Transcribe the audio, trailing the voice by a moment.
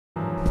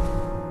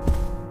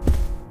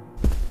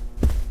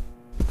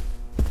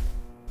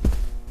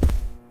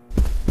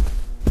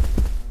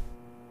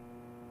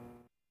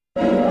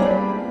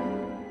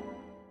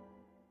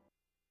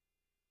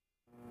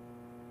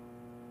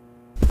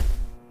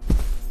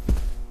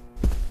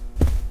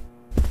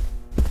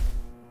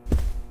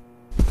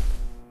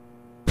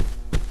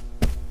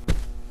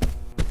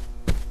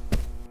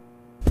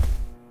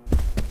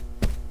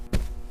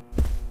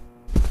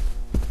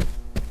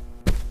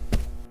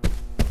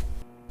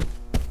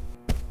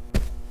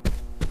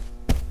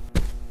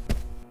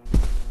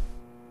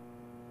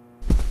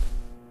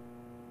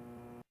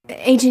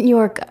Agent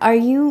York, are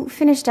you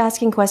finished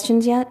asking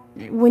questions yet?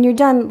 When you're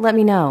done, let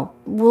me know.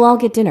 We'll all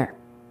get dinner.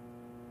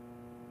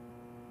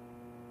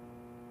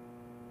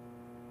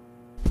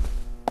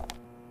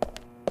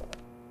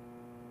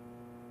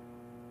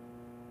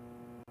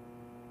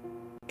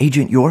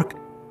 Agent York,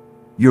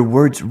 your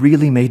words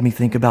really made me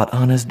think about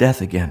Anna's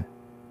death again.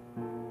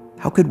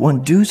 How could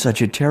one do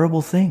such a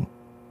terrible thing?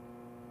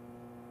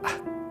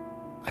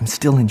 I'm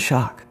still in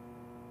shock.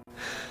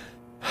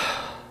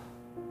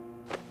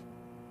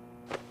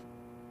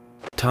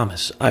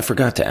 Thomas, I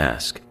forgot to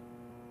ask.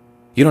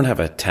 You don't have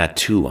a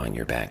tattoo on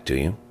your back, do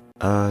you?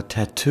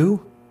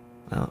 Tattoo?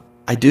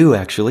 I do,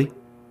 actually.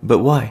 But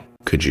why?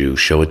 Could you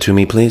show it to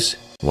me, please?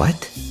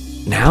 What?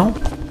 Now?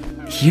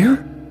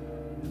 Here?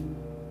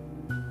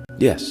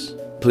 Yes,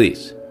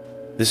 please.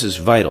 This is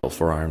vital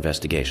for our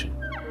investigation.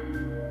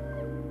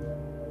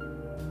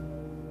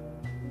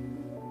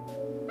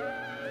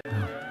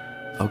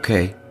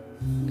 Okay,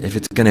 if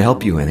it's gonna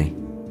help you any.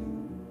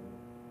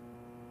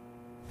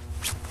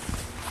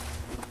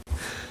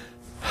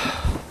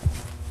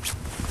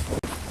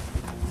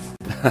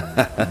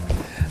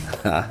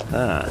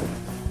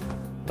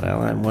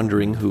 Well, I'm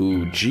wondering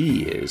who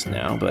G is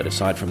now, but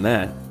aside from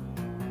that...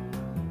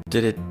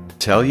 Did it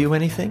tell you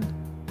anything?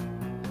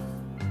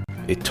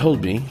 It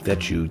told me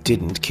that you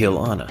didn't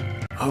kill Anna.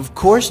 Of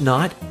course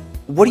not.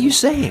 What are you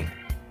saying?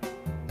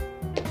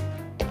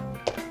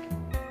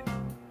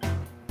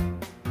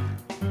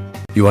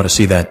 You ought to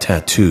see that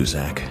tattoo,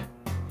 Zach.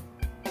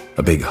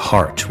 A big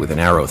heart with an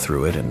arrow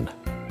through it and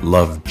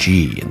Love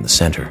G in the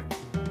center.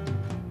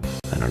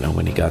 I don't know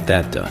when he got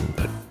that done,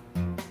 but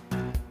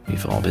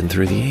we've all been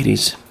through the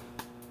 80s.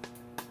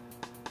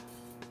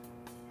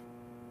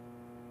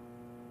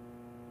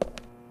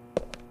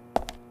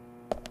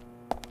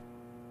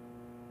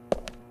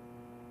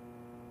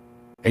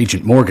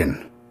 Agent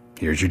Morgan,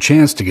 here's your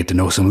chance to get to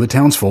know some of the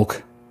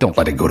townsfolk. Don't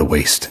let it go to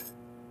waste.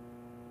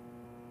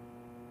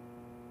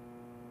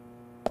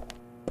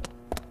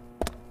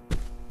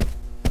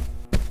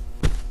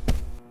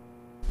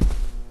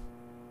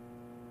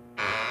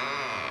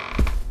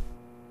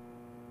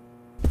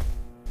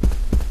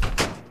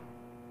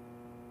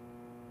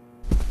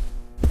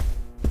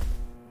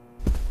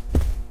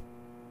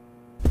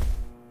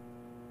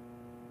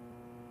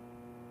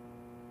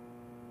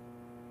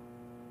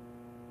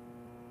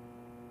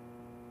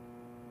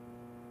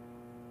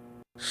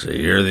 So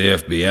you're the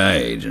FBI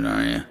agent,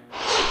 are you?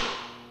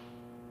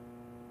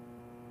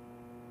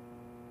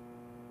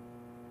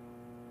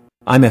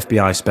 I'm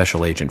FBI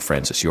Special Agent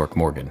Francis York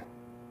Morgan.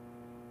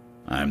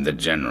 I'm the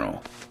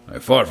general. I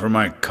fought for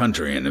my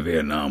country in the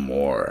Vietnam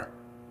War.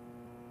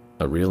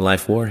 A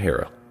real-life war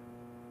hero.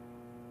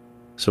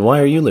 So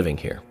why are you living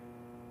here?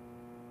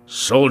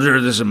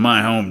 Soldier, this is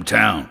my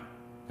hometown.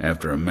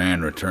 After a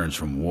man returns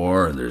from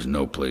war, there's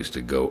no place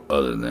to go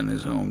other than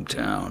his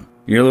hometown.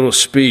 Your little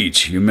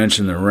speech, you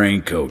mentioned the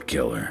raincoat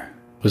killer.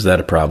 Was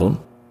that a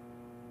problem?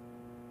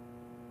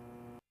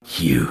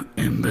 You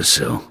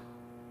imbecile.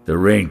 The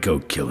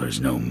raincoat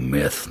killer's no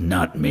myth,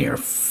 not mere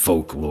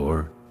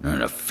folklore,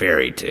 not a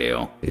fairy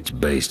tale. It's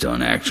based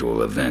on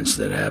actual events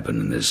that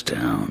happened in this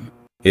town.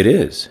 It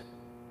is.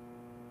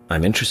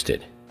 I'm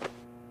interested.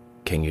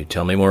 Can you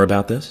tell me more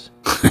about this?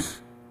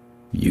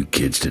 You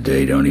kids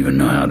today don't even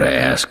know how to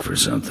ask for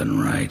something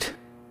right.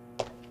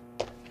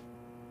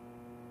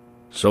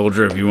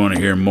 Soldier, if you want to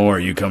hear more,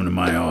 you come to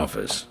my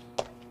office.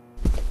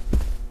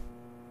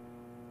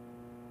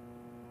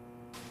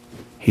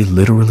 He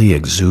literally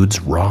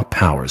exudes raw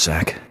power,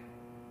 Zach.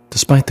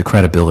 Despite the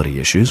credibility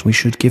issues, we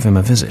should give him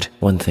a visit.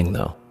 One thing,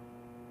 though.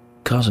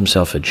 Calls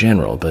himself a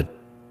general, but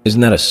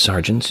isn't that a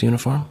sergeant's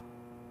uniform?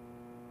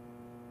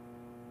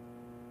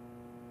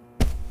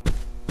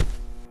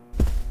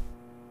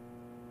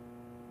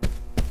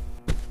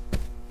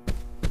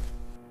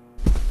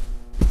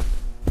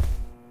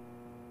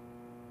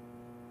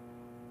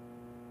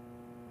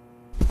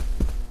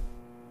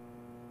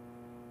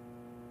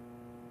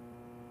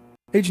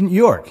 Agent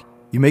York,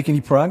 you make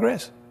any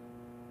progress?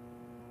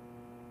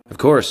 Of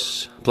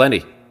course,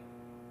 plenty.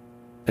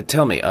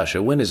 Tell me,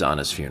 Usha, when is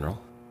Anna's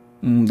funeral?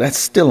 That's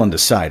still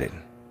undecided.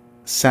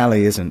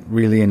 Sally isn't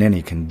really in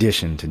any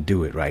condition to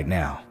do it right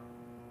now.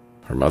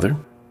 Her mother?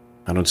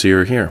 I don't see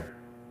her here.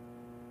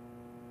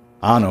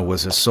 Anna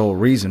was her sole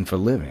reason for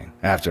living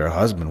after her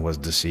husband was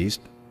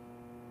deceased.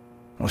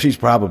 Well, she's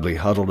probably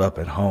huddled up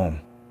at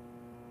home.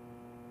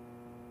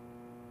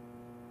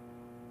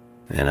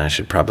 And I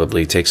should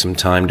probably take some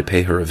time to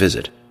pay her a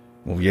visit.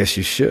 Well, yes,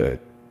 you should.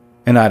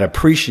 And I'd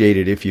appreciate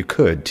it if you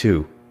could,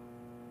 too.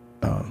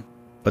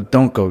 But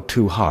don't go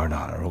too hard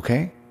on her,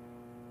 okay?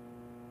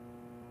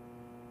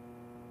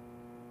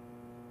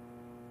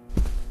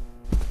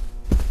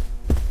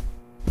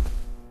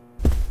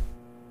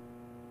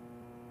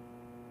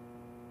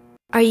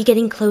 Are you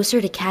getting closer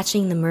to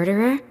catching the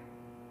murderer?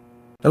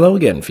 Hello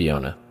again,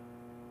 Fiona.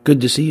 Good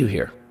to see you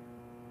here.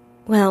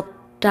 Well,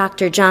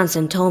 Dr.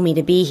 Johnson told me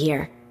to be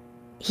here.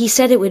 He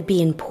said it would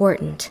be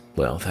important.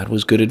 Well, that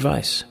was good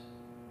advice.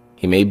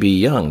 He may be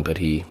young, but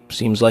he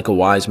seems like a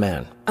wise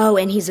man. Oh,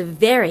 and he's a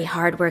very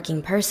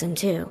hard-working person,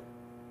 too.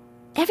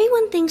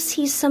 Everyone thinks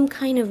he's some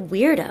kind of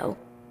weirdo,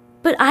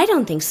 but I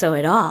don't think so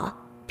at all.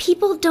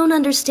 People don't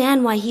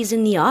understand why he's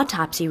in the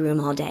autopsy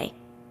room all day,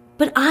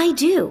 but I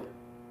do.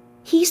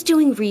 He's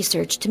doing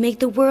research to make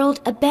the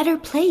world a better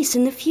place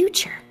in the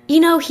future. You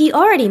know, he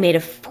already made a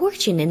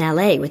fortune in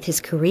LA with his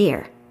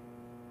career.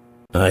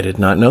 I did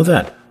not know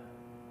that.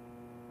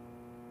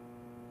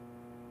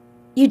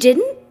 You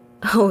didn't?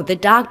 Oh, the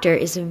doctor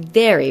is a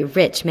very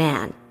rich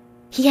man.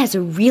 He has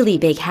a really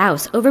big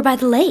house over by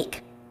the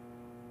lake.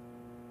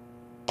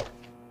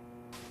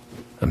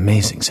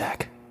 Amazing,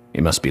 Zach.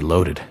 He must be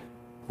loaded.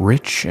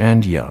 Rich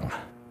and young.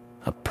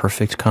 A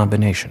perfect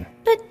combination.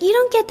 But you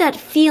don't get that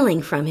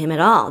feeling from him at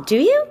all, do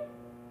you?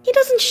 He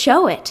doesn't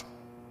show it.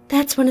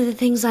 That's one of the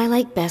things I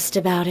like best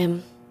about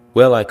him.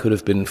 Well, I could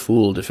have been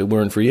fooled if it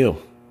weren't for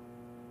you.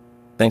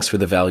 Thanks for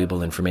the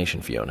valuable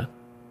information, Fiona.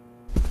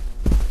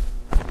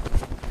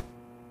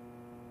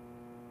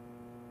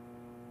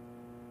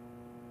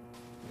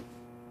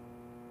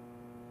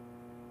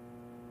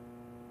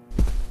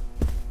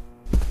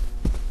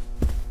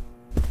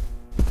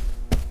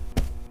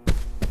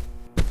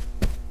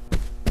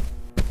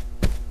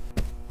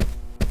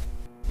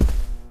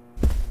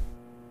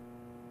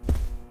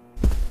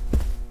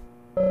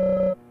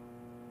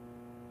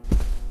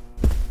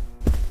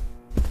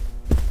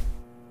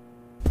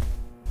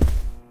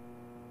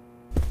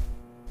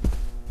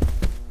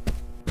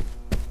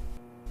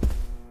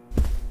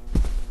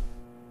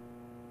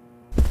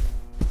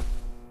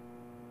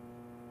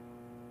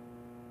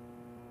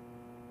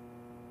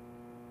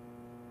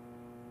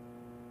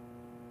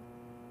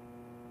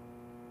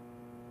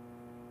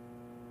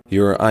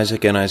 You're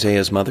Isaac and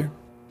Isaiah's mother?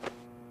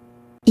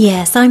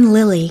 Yes, I'm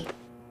Lily.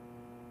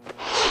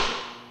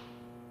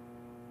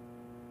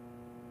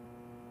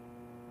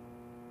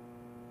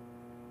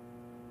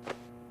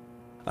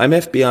 I'm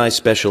FBI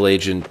Special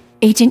Agent...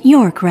 Agent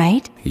York,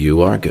 right?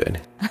 You are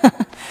good.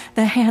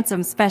 The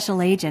handsome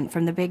special agent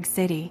from the big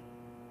city.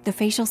 The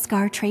facial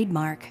scar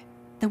trademark.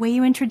 The way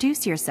you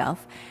introduce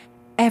yourself.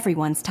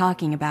 Everyone's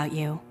talking about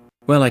you.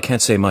 Well, I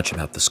can't say much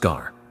about the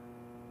scar.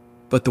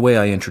 But the way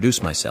I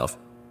introduce myself,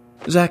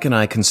 Zach and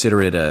I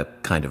consider it a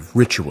kind of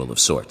ritual of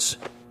sorts.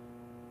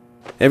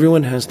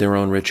 Everyone has their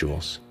own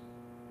rituals.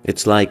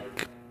 It's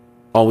like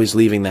always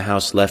leaving the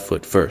house left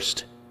foot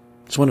first.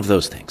 It's one of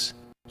those things.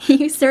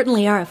 You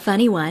certainly are a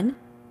funny one.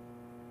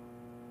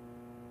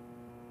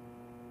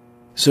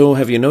 So,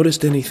 have you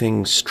noticed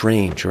anything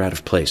strange or out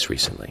of place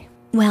recently?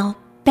 Well,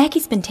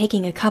 Becky's been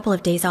taking a couple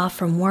of days off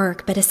from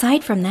work, but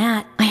aside from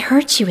that, I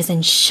heard she was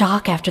in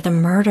shock after the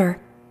murder.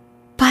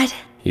 But...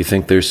 You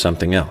think there's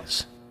something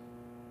else?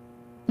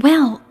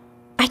 Well,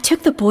 I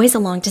took the boys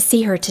along to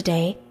see her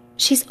today.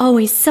 She's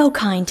always so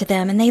kind to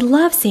them, and they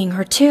love seeing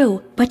her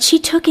too. But she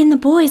took in the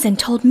boys and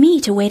told me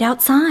to wait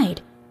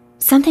outside.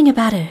 Something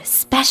about a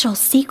special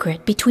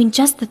secret between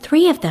just the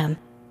three of them.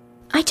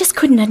 I just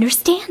couldn't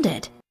understand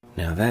it.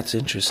 Now that's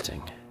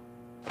interesting.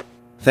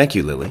 Thank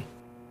you, Lily.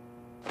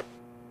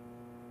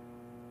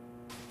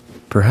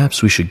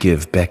 Perhaps we should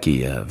give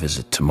Becky a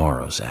visit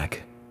tomorrow,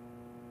 Zach.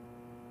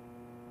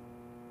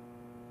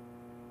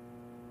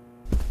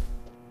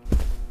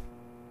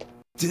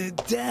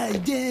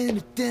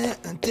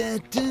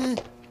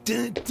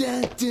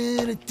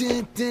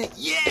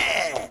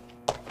 Yeah!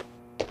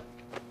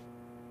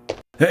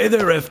 Hey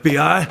there,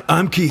 FBI.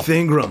 I'm Keith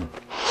Ingram.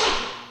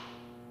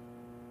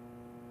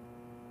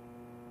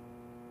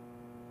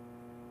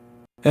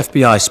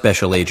 FBI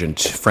Special Agent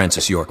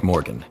Francis York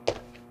Morgan.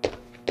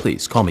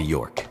 Please, call me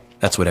York.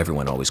 That's what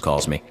everyone always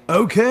calls me.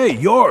 Okay,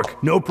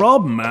 York. No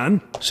problem,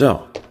 man.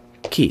 So,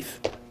 Keith,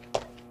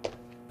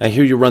 I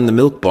hear you run the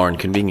Milk Barn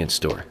convenience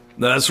store.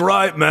 That's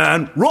right,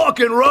 man. Rock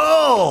and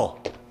roll!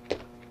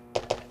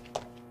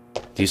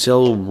 Do you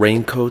sell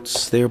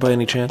raincoats there by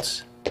any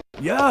chance?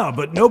 Yeah,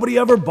 but nobody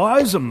ever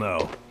buys them,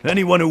 though.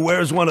 Anyone who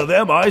wears one of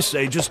them, I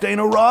say, just ain't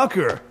a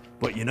rocker.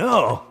 But you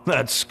know,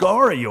 that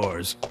scar of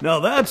yours,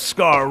 now that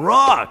scar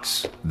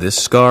rocks.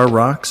 This scar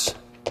rocks?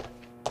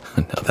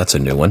 Now that's a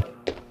new one.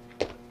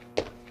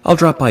 I'll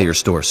drop by your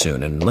store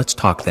soon, and let's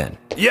talk then.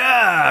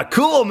 Yeah,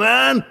 cool,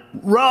 man.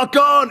 Rock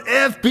on,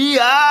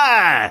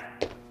 FBI!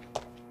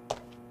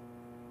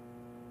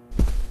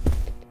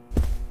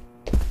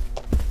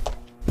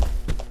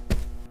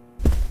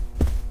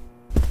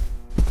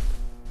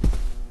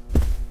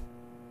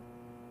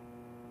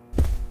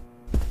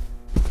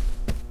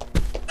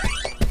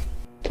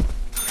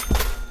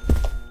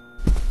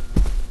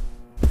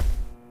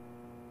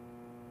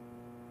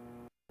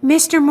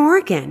 Mr.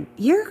 Morgan,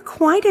 you're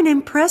quite an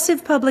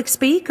impressive public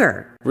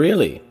speaker.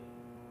 Really?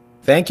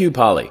 Thank you,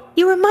 Polly.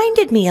 You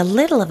reminded me a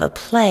little of a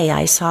play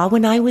I saw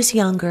when I was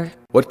younger.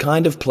 What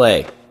kind of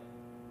play?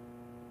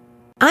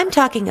 I'm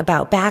talking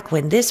about back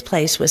when this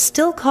place was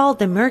still called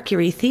the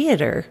Mercury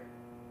Theater.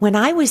 When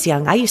I was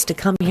young, I used to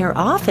come here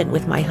often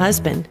with my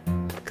husband.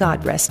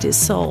 God rest his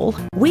soul.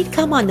 We'd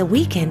come on the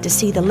weekend to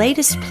see the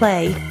latest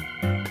play.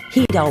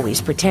 He'd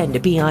always pretend to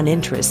be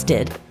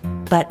uninterested.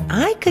 but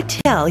I could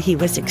tell he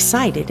was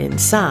excited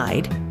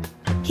inside.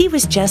 He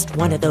was just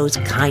one of those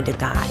kind of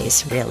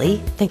guys, really,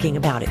 thinking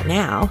about it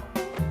now.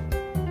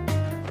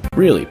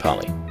 Really,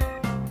 Polly?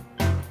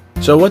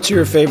 So what's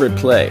your favorite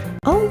play?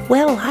 Oh,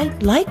 well, I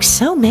like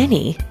so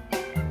many.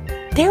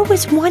 There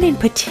was one in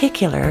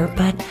particular,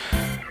 but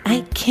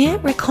I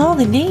can't recall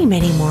the name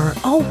anymore.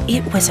 Oh,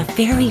 it was a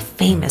very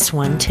famous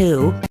one,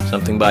 too.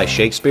 Something by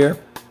Shakespeare?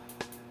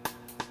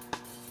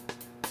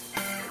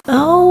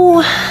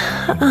 Oh,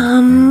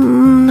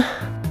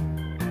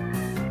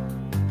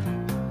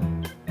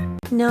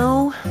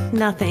 no,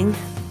 nothing.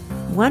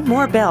 One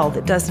more bell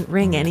that doesn't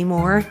ring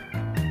anymore.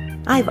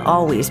 I've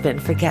always been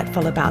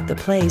forgetful about the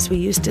plays we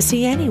used to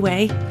see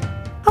anyway.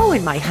 Oh,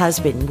 and my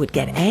husband would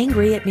get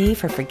angry at me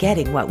for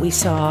forgetting what we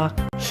saw.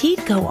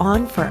 He'd go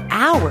on for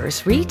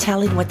hours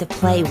retelling what the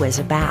play was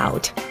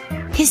about.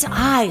 His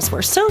eyes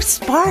were so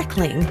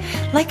sparkling,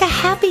 like a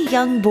happy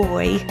young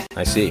boy.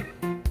 I see.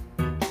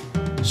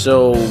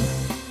 So,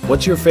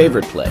 what's your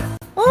favorite play?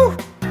 Oh,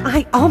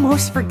 I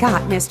almost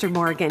forgot, Mr.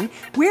 Morgan.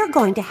 We're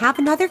going to have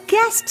another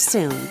guest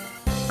soon.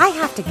 I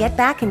have to get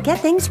back and get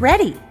things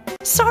ready.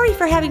 Sorry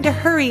for having to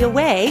hurry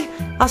away.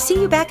 I'll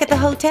see you back at the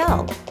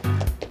hotel.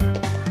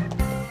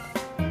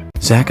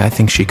 Zach, I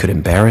think she could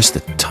embarrass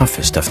the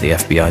toughest of the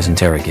FBI's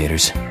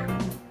interrogators.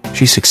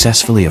 She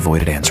successfully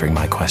avoided answering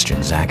my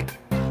question, Zach.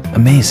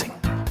 Amazing.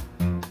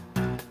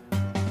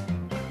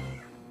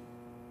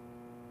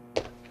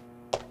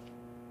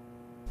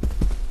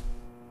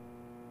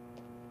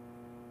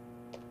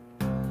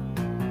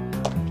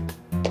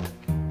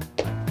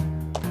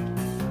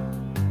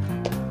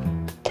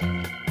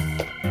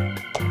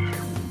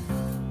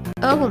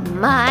 Oh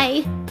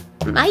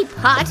my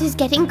pot is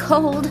getting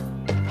cold.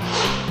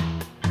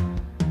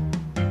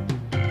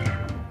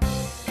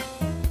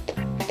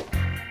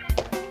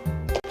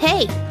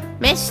 Hey,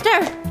 mister,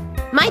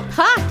 my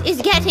pot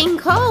is getting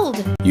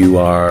cold. You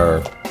are...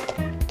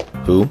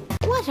 who?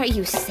 What are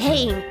you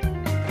saying?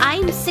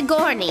 I'm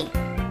Sigourney.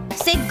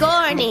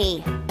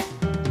 Sigourney.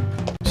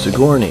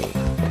 Sigourney.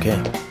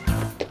 Okay.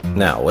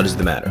 Now, what is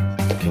the matter?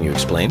 Can you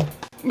explain?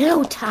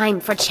 No time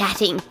for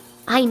chatting.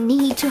 I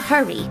need to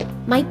hurry.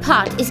 My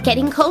pot is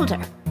getting colder.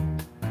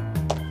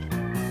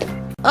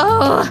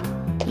 Oh,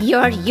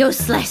 you're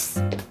useless.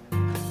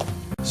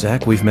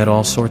 Zach, we've met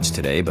all sorts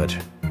today, but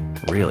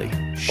really,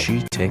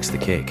 she takes the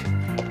cake.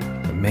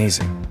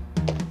 Amazing.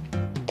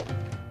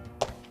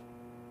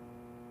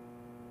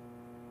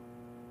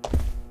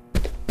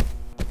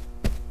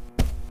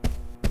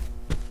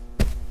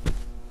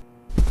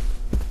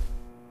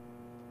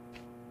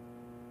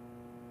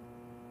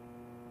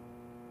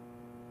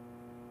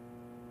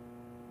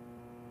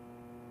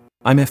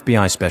 I'm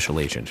FBI Special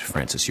Agent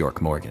Francis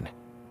York Morgan.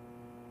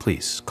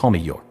 Please, call me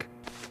York.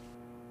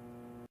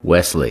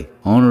 Wesley,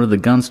 owner of the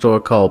gun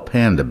store called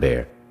Panda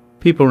Bear.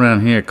 People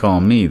around here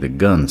call me the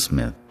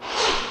gunsmith.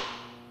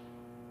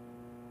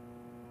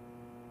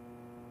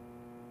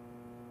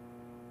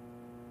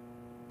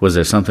 Was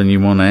there something you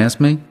want to ask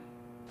me?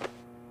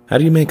 How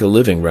do you make a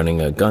living running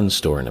a gun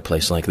store in a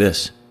place like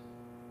this?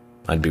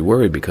 I'd be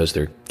worried because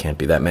there can't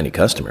be that many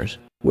customers.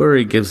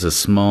 Worry gives a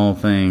small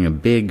thing a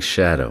big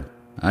shadow.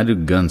 I do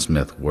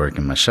gunsmith work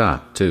in my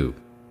shop, too.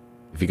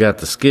 If you got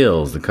the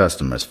skills, the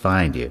customers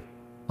find you.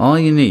 All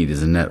you need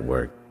is a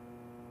network.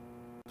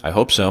 I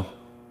hope so.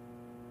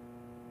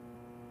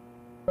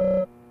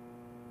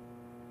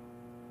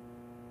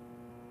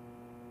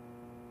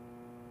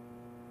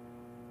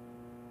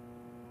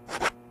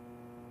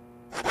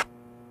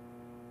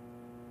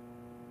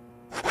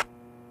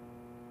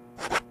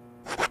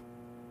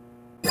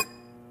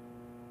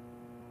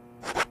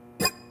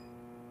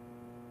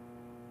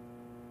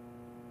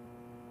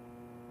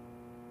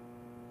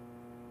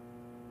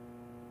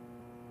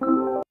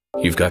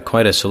 You've got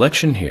quite a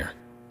selection here.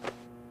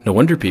 No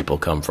wonder people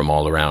come from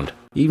all around.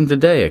 Even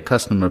today, a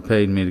customer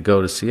paid me to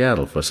go to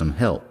Seattle for some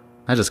help.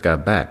 I just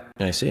got back.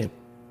 I see.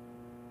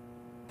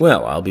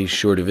 Well, I'll be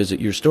sure to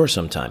visit your store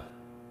sometime.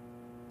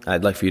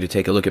 I'd like for you to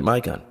take a look at my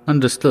gun.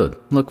 Understood.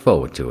 Look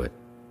forward to it.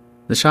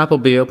 The shop will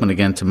be open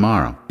again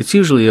tomorrow. It's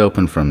usually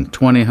open from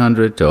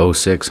 2000 to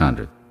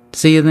 0600.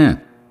 See you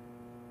then.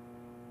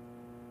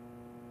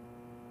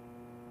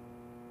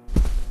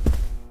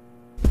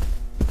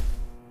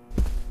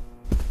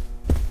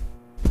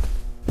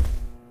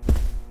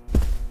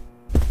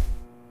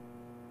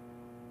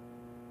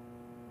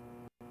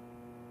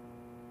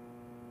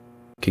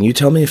 Can you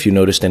tell me if you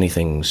noticed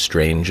anything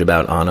strange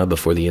about Anna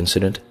before the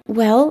incident?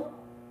 Well,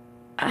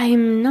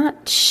 I'm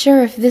not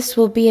sure if this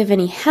will be of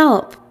any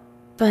help,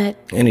 but...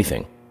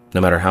 Anything, no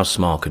matter how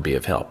small, could be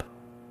of help.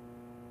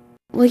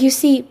 Well, you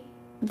see,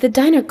 the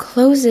diner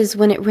closes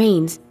when it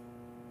rains.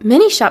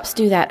 Many shops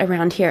do that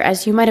around here,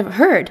 as you might have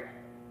heard.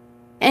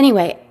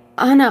 Anyway,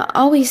 Anna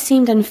always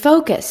seemed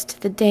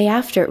unfocused the day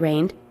after it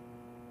rained.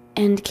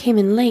 And came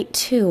in late,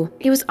 too.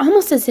 It was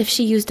almost as if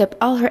she used up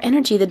all her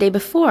energy the day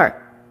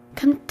before.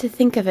 Come to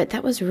think of it,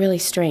 that was really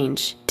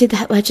strange. Did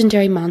that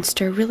legendary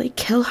monster really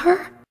kill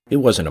her? It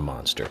wasn't a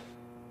monster.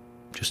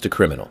 Just a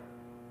criminal.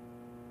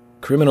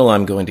 Criminal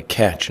I'm going to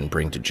catch and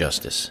bring to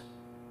justice.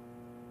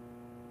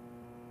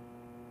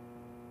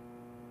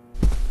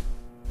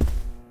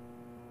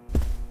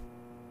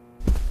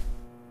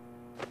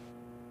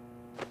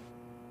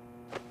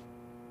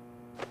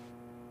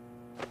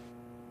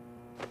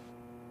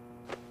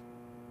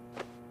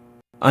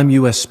 I'm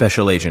U.S.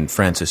 Special Agent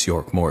Francis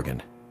York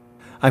Morgan.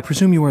 I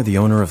presume you are the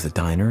owner of the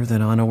diner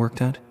that Anna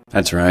worked at?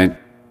 That's right.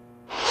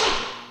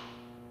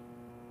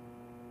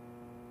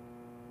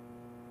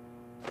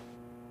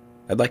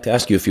 I'd like to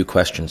ask you a few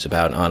questions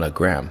about Anna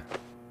Graham.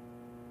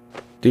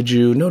 Did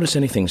you notice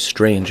anything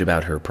strange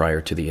about her prior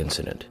to the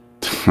incident?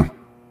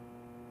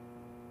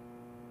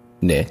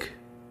 Nick,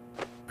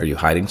 are you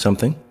hiding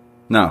something?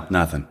 No,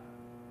 nothing.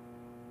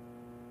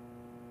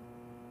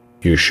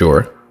 You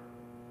sure?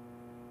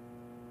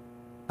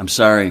 I'm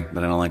sorry,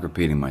 but I don't like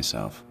repeating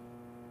myself.